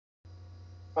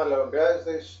Hello guys,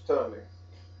 this is Tony.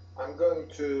 I'm going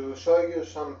to show you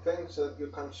some things that you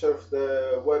can surf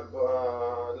the web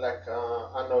like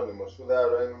anonymous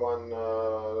without anyone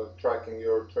tracking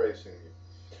you or tracing you.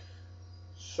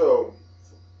 So,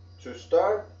 to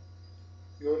start,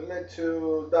 you'll need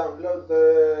to download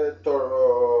the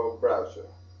Tor browser.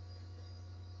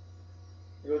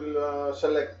 You'll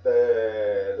select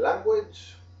the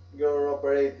language, your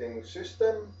operating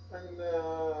system, and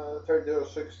 30 or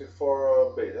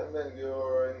 64-bit, and then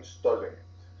you're installing it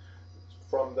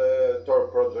from the Tor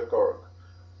project org.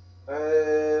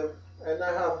 And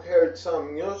I have heard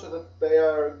some news that they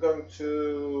are going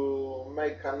to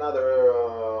make another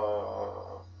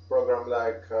program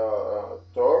like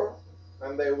Tor,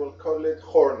 and they will call it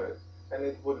Hornet, and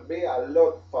it will be a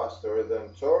lot faster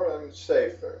than Tor and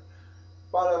safer.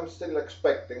 But I'm still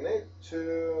expecting it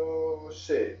to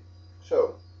see.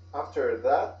 So after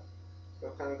that,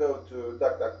 you can go to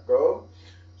DuckDuckGo,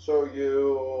 so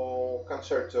you can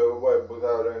search the web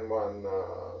without anyone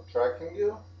tracking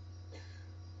you.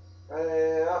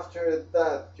 After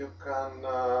that, you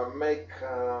can make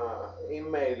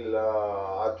email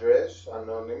address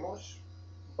anonymous,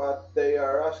 but they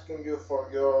are asking you for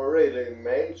your real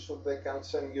email so they can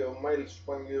send you mails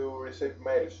when you receive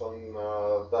mails on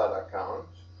that account.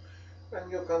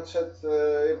 And you can set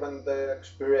even the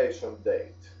expiration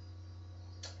date.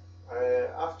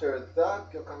 After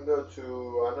that, you can go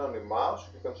to Anonymous.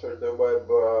 You can search the web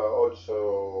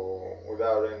also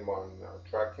without anyone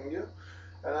tracking you.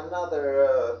 And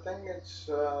another thing is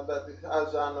that it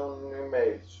has unknown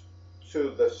emails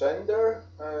to the sender,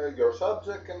 your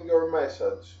subject, and your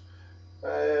message.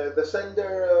 The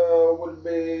sender will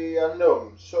be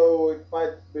unknown, so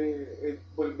it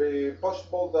will be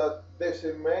possible that this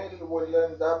email will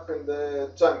end up in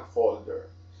the junk folder.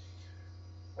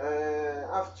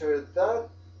 After that,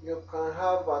 you can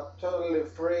have a totally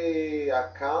free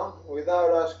account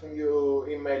without asking you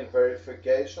email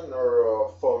verification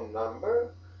or phone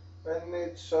number, and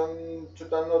it's on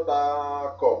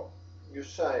tutanota.com. You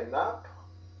sign up,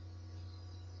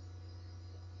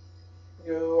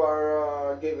 you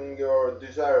are giving your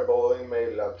desirable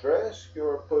email address,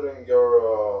 you're putting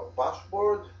your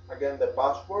password. Again, the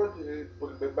password, it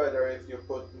will be better if you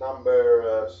put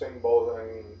number, symbol,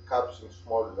 and caps in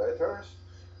small letters.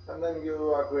 And then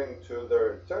you agree to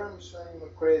their terms and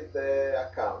create the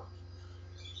account.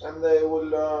 And they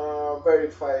will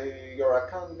verify your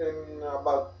account in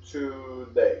about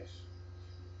 2 days.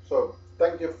 So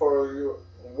thank you for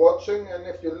watching, and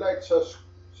if you like,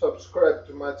 subscribe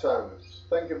to my channel.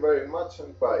 Thank you very much,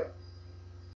 and bye.